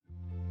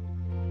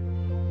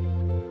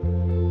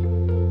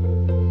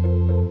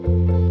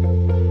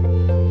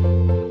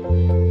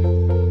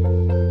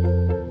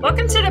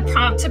Welcome to the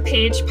Prompt to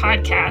Page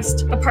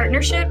podcast, a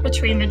partnership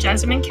between the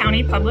Jessamine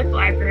County Public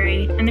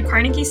Library and the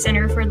Carnegie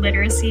Center for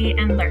Literacy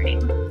and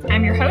Learning.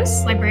 I'm your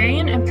host,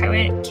 librarian and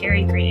poet,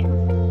 Carrie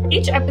Green.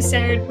 Each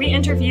episode, we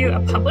interview a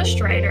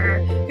published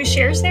writer who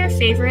shares their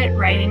favorite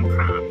writing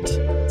prompt.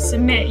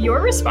 Submit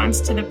your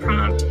response to the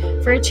prompt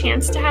for a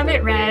chance to have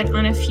it read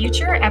on a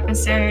future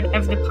episode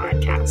of the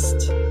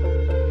podcast.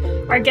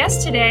 Our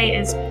guest today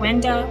is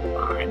Gwenda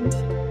Bond.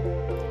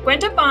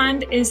 Gwenda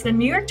Bond is the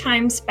New York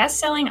Times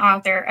bestselling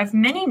author of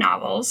many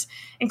novels,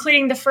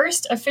 including the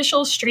first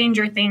official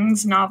Stranger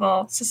Things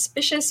novel,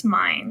 Suspicious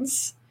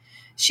Minds.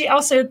 She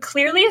also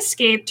clearly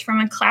escaped from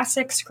a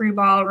classic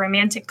screwball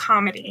romantic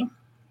comedy.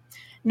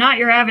 Not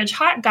Your Average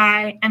Hot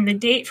Guy and The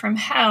Date from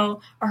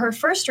Hell are her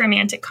first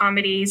romantic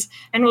comedies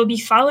and will be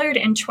followed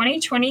in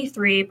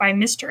 2023 by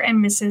Mr.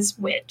 and Mrs.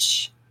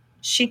 Which.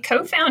 She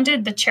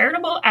co-founded the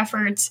charitable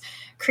efforts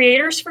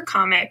Creators for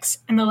Comics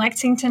and the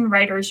Lexington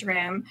Writers'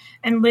 Room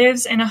and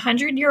lives in a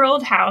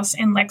 100-year-old house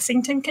in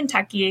Lexington,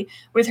 Kentucky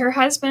with her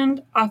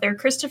husband, author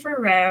Christopher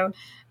Rowe,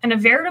 and a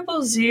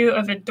veritable zoo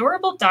of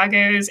adorable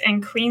doggos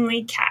and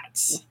queenly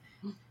cats.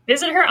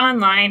 Visit her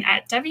online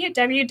at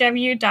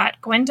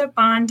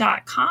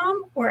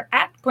www.gwendabond.com or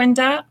at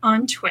Gwenda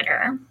on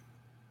Twitter.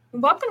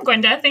 Welcome,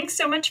 Gwenda. Thanks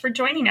so much for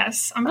joining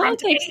us on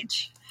Prompt to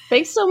Page.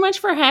 Thanks so much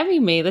for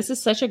having me. This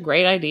is such a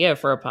great idea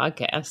for a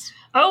podcast.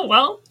 Oh,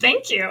 well,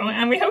 thank you.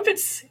 And we hope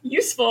it's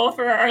useful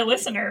for our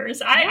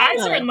listeners. I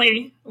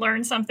certainly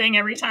learn something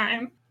every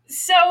time.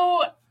 So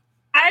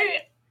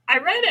I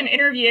read an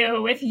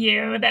interview with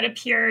you that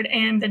appeared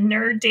in the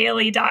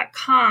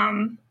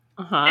nerddaily.com.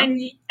 And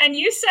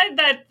you said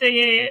that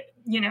the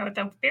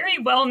very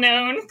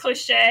well-known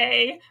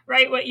cliche,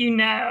 write what you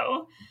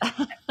know,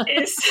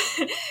 is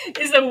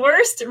the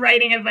worst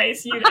writing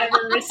advice you've ever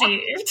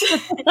received.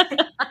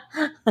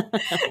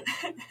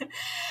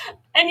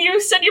 And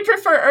you said you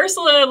prefer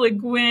Ursula Le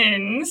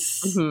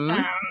Guin's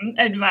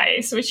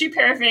advice, which you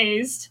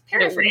paraphrased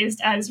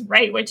as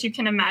write what you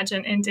can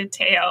imagine in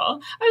detail.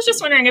 I was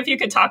just wondering if you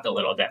could talk a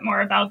little bit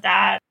more about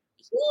that.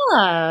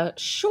 Yeah,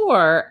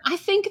 sure. I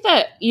think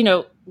that,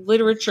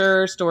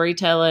 literature,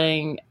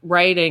 storytelling,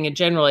 writing in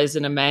general is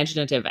an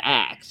imaginative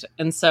act.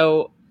 And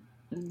so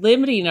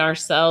limiting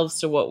ourselves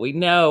to what we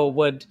know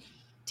would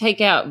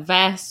take out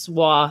vast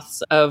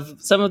swaths of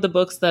some of the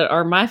books that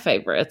are my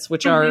favorites,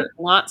 which are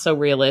not so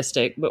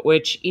realistic, but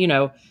which,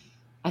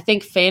 I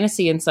think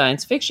fantasy and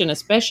science fiction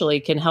especially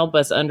can help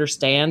us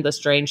understand the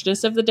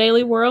strangeness of the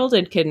daily world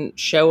and can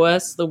show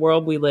us the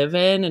world we live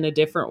in a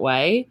different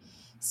way.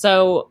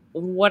 So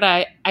what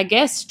I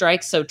guess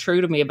strikes so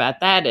true to me about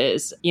that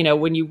is,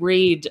 when you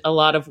read a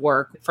lot of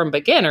work from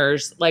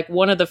beginners, like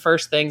one of the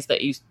first things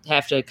that you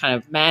have to kind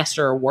of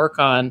master or work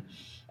on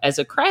as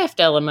a craft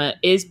element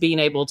is being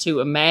able to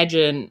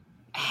imagine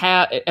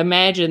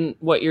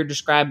what you're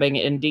describing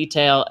in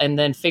detail and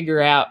then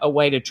figure out a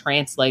way to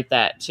translate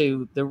that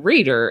to the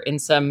reader in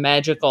some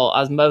magical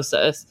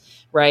osmosis,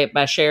 right?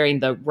 By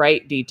sharing the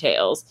right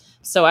details.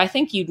 So I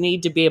think you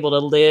need to be able to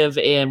live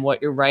in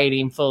what you're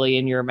writing fully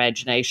in your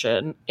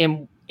imagination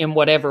in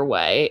whatever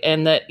way.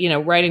 And that,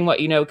 writing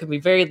what you know can be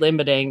very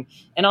limiting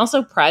and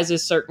also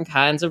prizes certain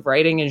kinds of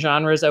writing and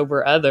genres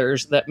over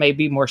others that may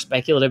be more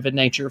speculative in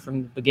nature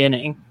from the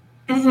beginning.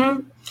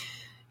 Mm-hmm.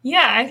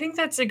 Yeah, I think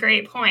that's a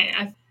great point.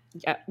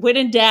 When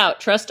in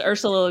doubt, trust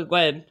Ursula Le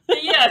Guin.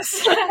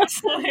 Yes,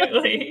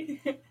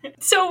 absolutely.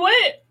 So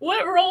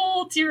what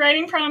role do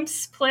writing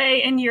prompts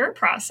play in your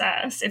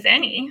process, if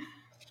any?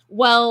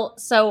 Well,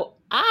 so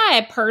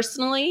I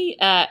personally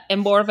am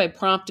more of a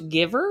prompt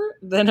giver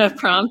than a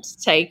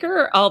prompt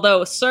taker,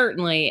 although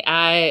certainly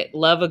I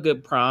love a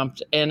good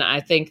prompt. And I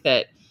think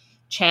that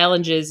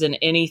challenges and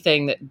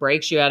anything that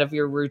breaks you out of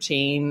your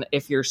routine,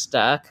 if you're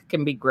stuck,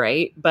 can be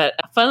great. But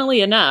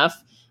funnily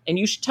enough, and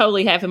you should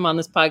totally have him on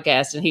this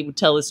podcast and he would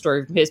tell his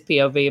story from his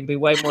POV and be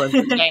way more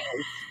entertaining.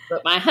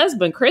 But my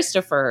husband,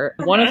 Christopher,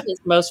 one of his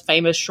most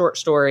famous short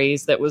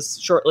stories that was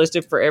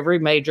shortlisted for every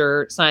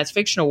major science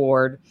fiction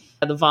award,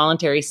 The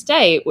Voluntary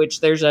State,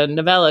 which there's a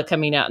novella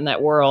coming out in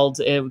that world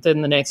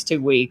within the next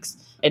 2 weeks.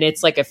 And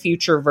it's like a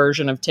future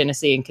version of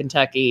Tennessee and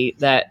Kentucky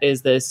that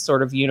is this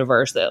sort of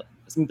universe that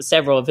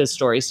several of his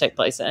stories take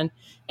place in.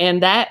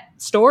 And that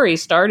story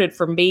started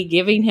from me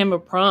giving him a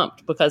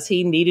prompt because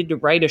he needed to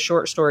write a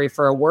short story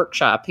for a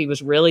workshop he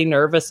was really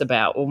nervous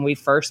about when we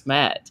first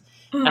met.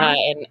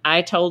 And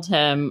I told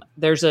him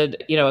there's a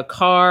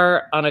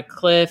car on a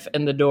cliff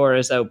and the door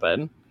is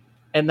open.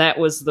 And that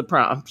was the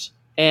prompt.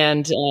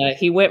 And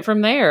he went from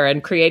there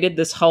and created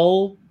this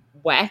whole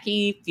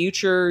wacky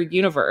future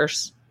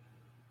universe.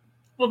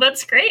 Well,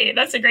 that's great.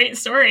 That's a great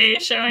story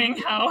showing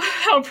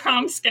how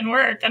prompts can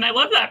work. And I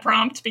love that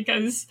prompt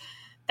because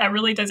that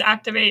really does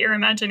activate your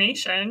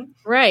imagination.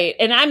 Right.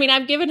 And I mean,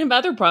 I've given him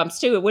other prompts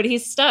too. When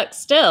he's stuck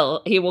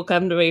still, he will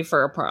come to me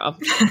for a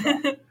prompt.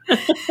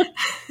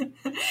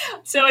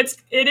 So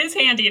it is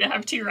handy to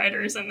have two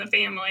writers in the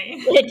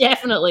family. It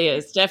definitely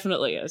is.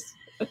 Definitely is.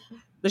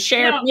 The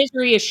shared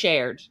misery is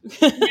shared.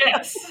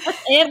 Yes.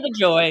 And the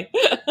joy.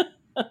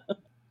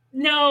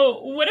 No,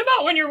 what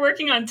about when you're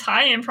working on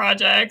tie-in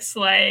projects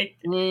like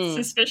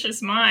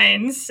Suspicious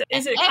Minds?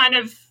 Is it kind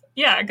of,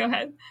 yeah, go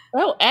ahead.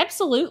 Oh,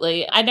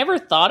 absolutely. I never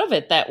thought of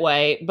it that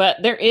way,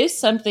 but there is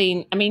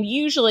something, I mean,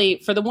 usually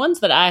for the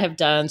ones that I have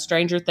done,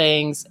 Stranger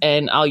Things,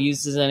 and I'll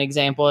use as an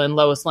example, and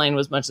Lois Lane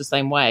was much the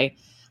same way.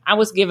 I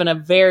was given a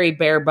very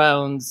bare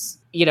bones,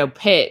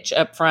 pitch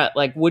up front,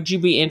 like, would you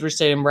be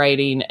interested in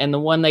writing? And the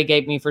one they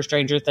gave me for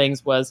Stranger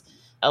Things was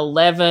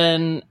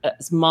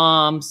 11's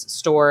mom's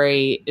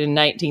story in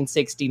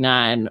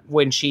 1969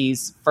 when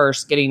she's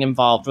first getting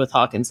involved with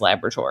Hawkins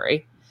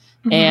Laboratory.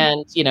 Mm-hmm.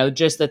 And,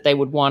 just that they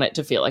would want it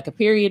to feel like a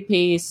period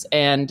piece.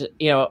 And,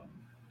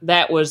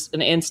 that was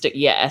an instant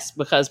yes,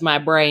 because my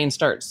brain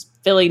starts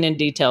filling in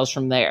details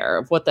from there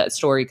of what that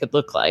story could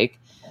look like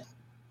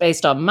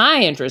based on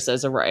my interest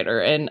as a writer.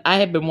 And I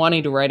had been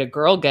wanting to write a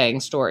girl gang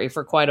story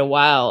for quite a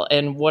while.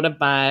 And one of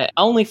my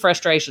only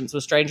frustrations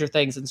with Stranger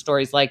Things and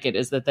stories like it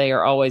is that they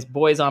are always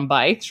boys on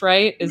bikes,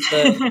 right? Is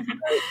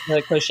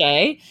the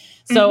cliche.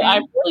 So I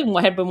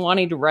really had been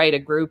wanting to write a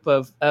group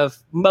of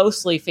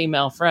mostly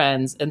female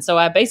friends. And so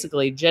I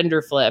basically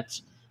gender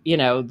flipped,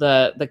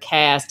 the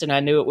cast, and I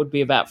knew it would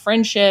be about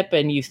friendship.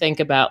 And you think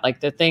about like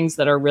the things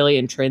that are really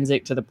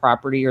intrinsic to the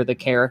property or the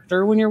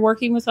character when you're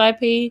working with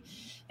IP.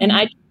 And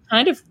I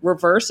kind of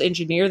reverse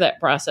engineer that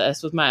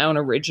process with my own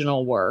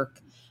original work.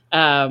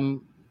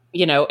 And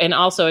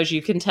also, as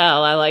you can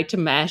tell, I like to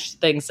mash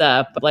things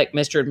up. Like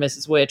Mr. and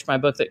Mrs. Witch, my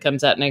book that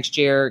comes out next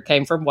year,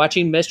 came from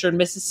watching Mr. and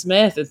Mrs.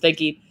 Smith and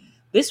thinking,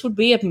 this would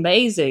be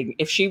amazing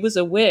if she was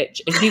a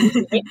witch and he was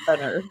a witch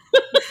hunter.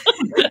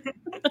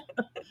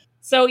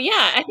 So,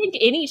 yeah, I think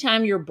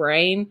anytime your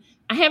brain,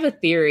 I have a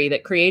theory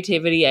that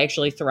creativity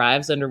actually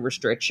thrives under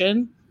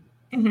restriction.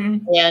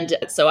 Mm-hmm. And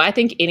so I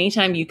think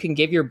anytime you can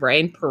give your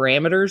brain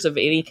parameters of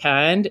any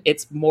kind,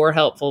 it's more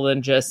helpful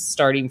than just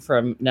starting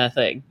from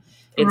nothing.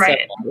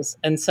 Right.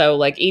 And so,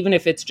 like, even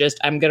if it's just,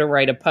 I'm going to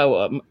write a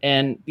poem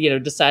and,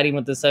 deciding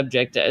what the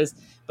subject is.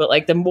 But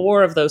like the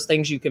more of those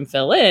things you can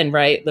fill in,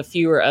 right, the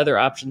fewer other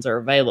options are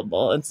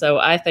available. And so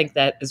I think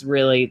that is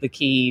really the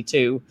key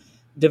to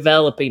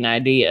developing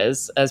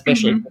ideas,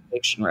 especially for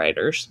fiction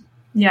writers.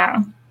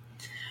 Yeah.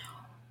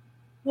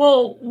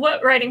 Well,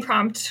 what writing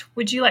prompt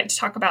would you like to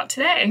talk about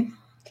today?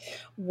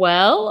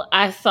 Well,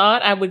 I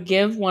thought I would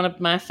give one of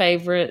my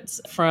favorites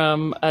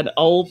from an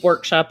old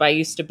workshop I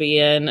used to be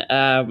in,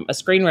 a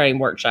screenwriting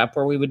workshop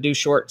where we would do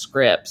short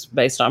scripts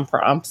based on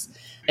prompts.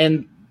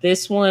 And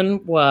this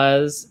one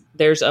was,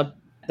 there's a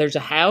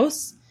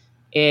house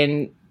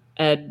in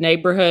a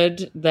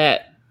neighborhood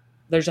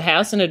there's a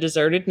house in a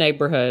deserted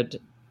neighborhood,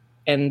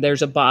 and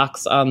there's a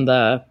box on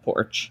the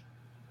porch.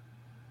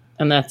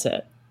 And that's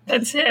it.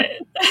 That's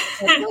it.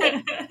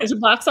 There's a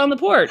box on the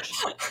porch.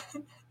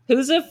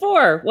 Who's it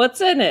for?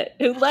 What's in it?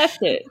 Who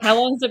left it? How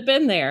long's it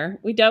been there?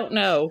 We don't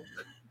know.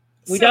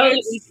 We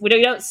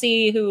don't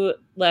see who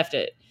left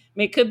it. I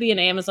mean, it could be an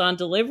Amazon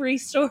delivery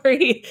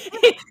story,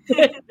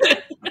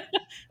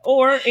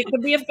 or it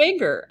could be a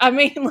finger. I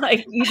mean,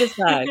 like, you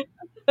decide.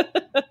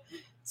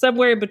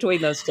 Somewhere in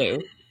between those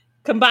two.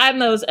 Combine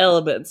those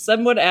elements.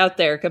 Someone out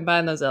there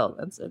combine those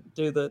elements and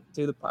do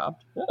the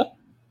prompt.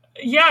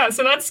 Yeah,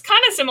 so that's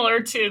kind of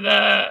similar to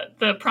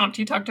the prompt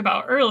you talked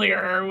about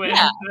earlier with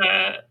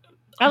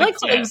I like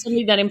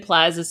something that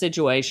implies a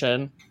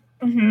situation.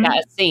 Mm-hmm.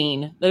 A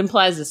scene that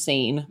implies a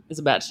scene is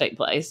about to take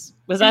place.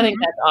 Because I think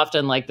that's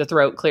often like the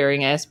throat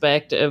clearing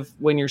aspect of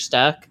when you're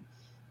stuck.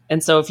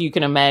 And so if you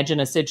can imagine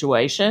a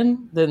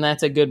situation, then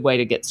that's a good way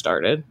to get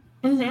started.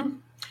 Mm-hmm.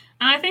 And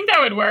I think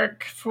that would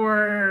work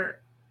for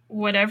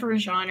whatever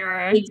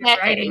genre you're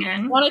writing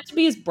in. You want it to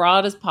be as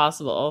broad as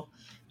possible.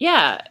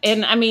 Yeah.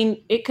 And I mean,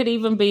 it could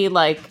even be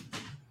like,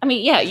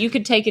 you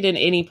could take it in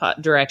any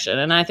direction.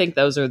 And I think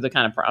those are the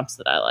kind of prompts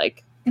that I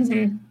like.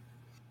 Mm-hmm.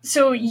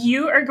 So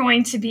you are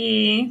going to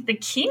be the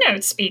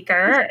keynote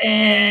speaker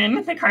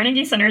in the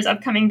Carnegie Center's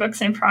upcoming Books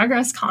in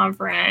Progress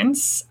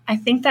conference. I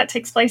think that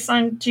takes place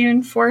on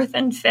June 4th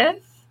and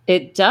 5th.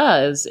 It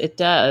does.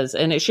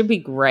 And it should be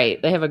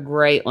great. They have a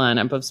great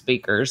lineup of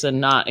speakers,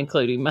 and not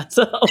including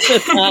myself.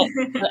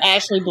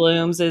 Ashley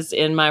Blooms is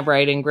in my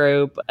writing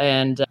group,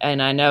 and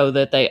I know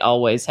that they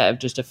always have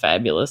just a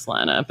fabulous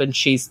lineup, and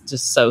she's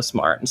just so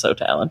smart and so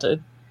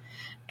talented.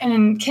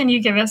 And can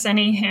you give us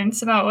any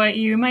hints about what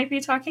you might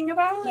be talking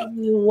about?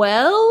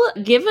 Well,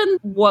 given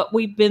what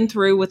we've been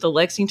through with the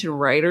Lexington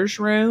Writers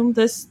Room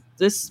this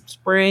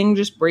spring,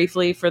 just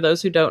briefly, for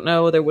those who don't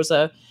know, there was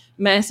a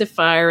massive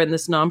fire in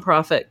this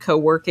nonprofit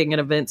co-working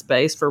and event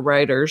space for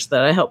writers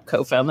that I helped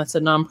co-found. That's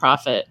a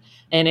nonprofit.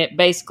 And it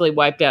basically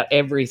wiped out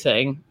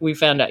everything. We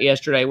found out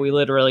yesterday we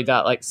literally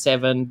got like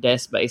 7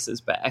 desk spaces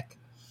back.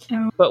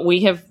 Oh. But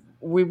we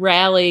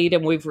rallied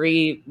and we've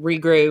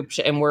regrouped,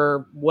 and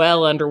we're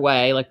well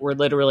underway. Like, we're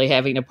literally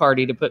having a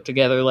party to put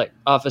together like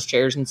office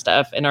chairs and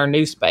stuff in our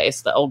new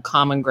space, the old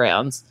Common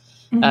Grounds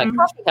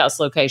coffee house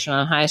location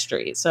on High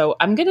Street. So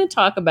I'm going to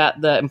talk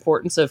about the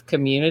importance of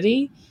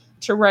community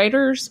to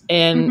writers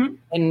and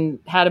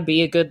how to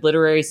be a good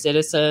literary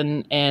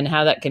citizen and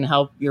how that can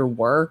help your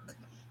work.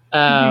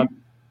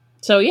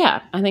 So,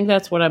 yeah, I think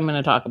that's what I'm going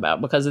to talk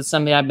about because it's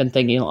something I've been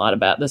thinking a lot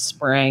about this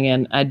spring.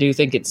 And I do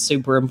think it's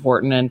super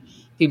important. And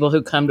people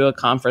who come to a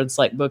conference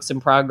like Books in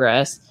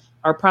Progress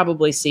are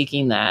probably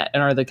seeking that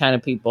and are the kind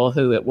of people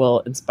who it will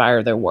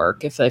inspire their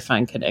work if they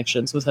find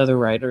connections with other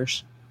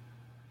writers.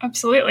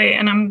 Absolutely.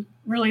 And I'm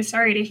really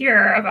sorry to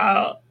hear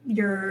about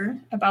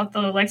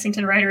the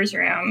Lexington Writers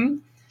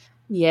Room.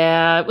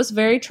 Yeah, it was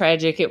very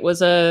tragic. It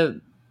was a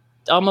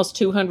almost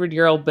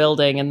 200-year-old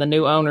building, and the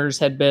new owners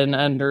had been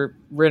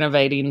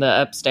renovating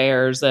the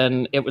upstairs,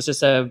 and it was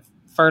just a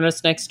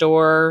furnace next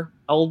door,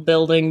 old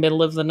building,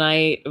 middle of the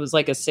night. It was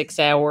like a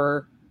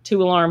 6-hour,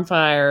 2-alarm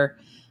fire.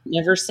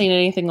 Never seen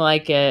anything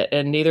like it,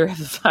 and neither have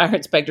the fire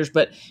inspectors.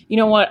 But you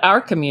know what? Our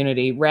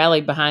community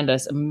rallied behind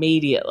us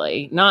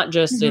immediately, not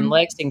just in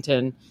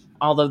Lexington,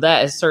 although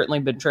that has certainly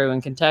been true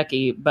in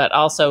Kentucky, but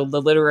also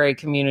the literary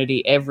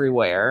community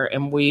everywhere.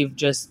 And we've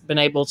just been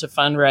able to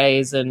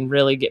fundraise and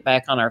really get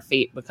back on our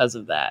feet because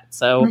of that.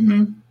 So,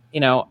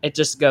 it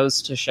just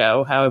goes to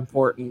show how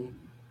important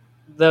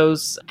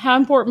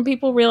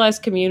people realize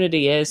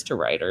community is to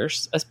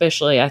writers,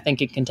 especially I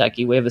think in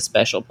Kentucky. We have a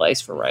special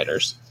place for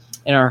writers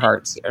in our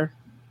hearts here.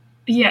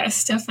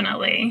 Yes,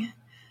 definitely.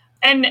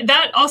 And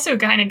that also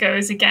kind of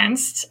goes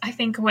against, I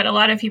think, what a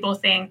lot of people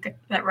think,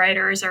 that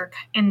writers are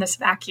in this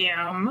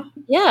vacuum.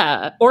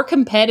 Yeah, or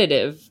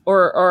competitive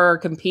or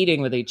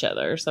competing with each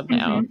other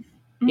somehow.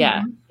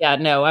 Yeah,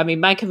 no. I mean,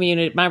 my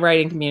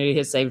writing community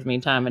has saved me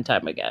time and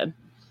time again.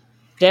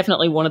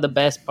 Definitely one of the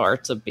best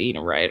parts of being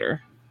a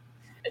writer.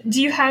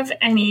 Do you have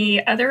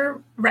any other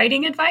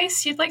writing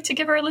advice you'd like to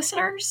give our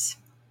listeners?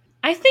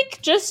 I think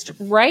just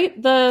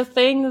write the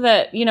thing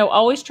that,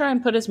 always try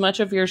and put as much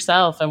of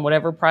yourself in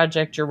whatever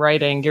project you're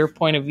writing, your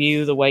point of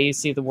view, the way you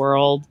see the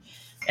world,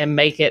 and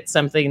make it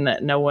something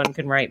that no one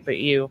can write but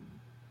you.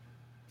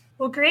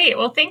 Well, great.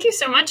 Well, thank you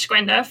so much,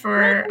 Gwenda,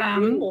 for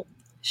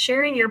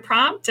sharing your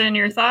prompt and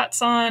your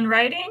thoughts on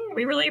writing.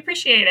 We really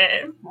appreciate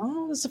it.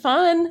 Oh, it was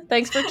fun.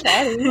 Thanks for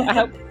chatting. I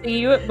hope to see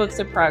you at Books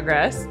in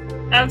Progress.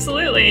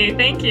 Absolutely.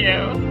 Thank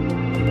you.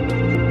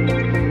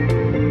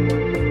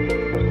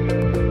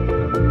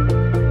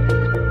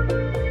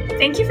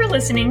 Thank you for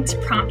listening to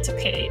Prompt a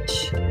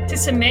Page. To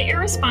submit your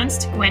response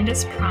to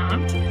Gwenda's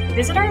prompt,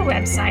 visit our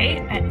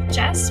website at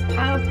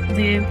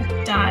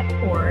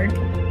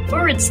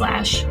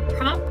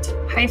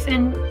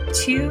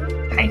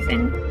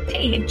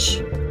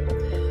jesspublib.org/prompt-2-page.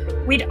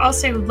 We'd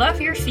also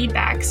love your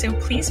feedback, so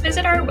please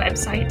visit our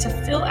website to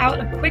fill out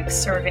a quick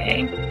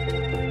survey.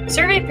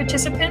 Survey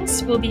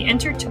participants will be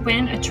entered to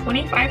win a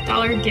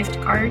 $25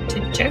 gift card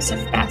to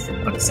Joseph Beth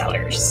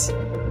Booksellers.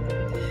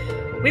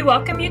 We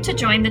welcome you to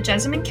join the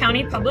Jessamine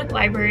County Public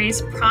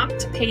Library's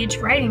Prompt Page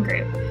Writing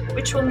Group,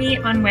 which will meet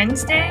on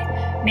Wednesday,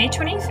 May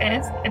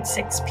 25th at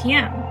 6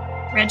 p.m.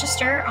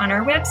 Register on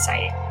our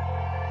website.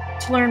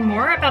 To learn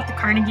more about the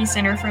Carnegie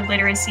Center for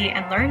Literacy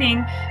and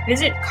Learning,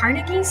 visit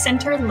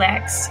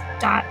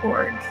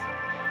carnegiecenterlex.org.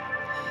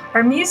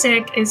 Our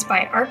music is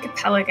by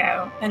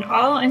Archipelago, an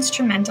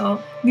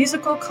all-instrumental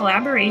musical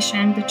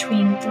collaboration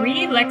between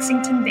 3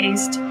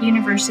 Lexington-based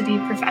university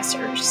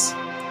professors.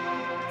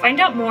 Find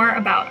out more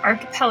about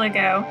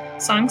Archipelago,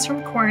 Songs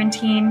from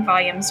Quarantine,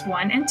 Volumes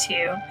 1 and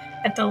 2,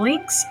 at the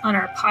links on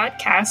our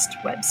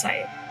podcast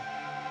website.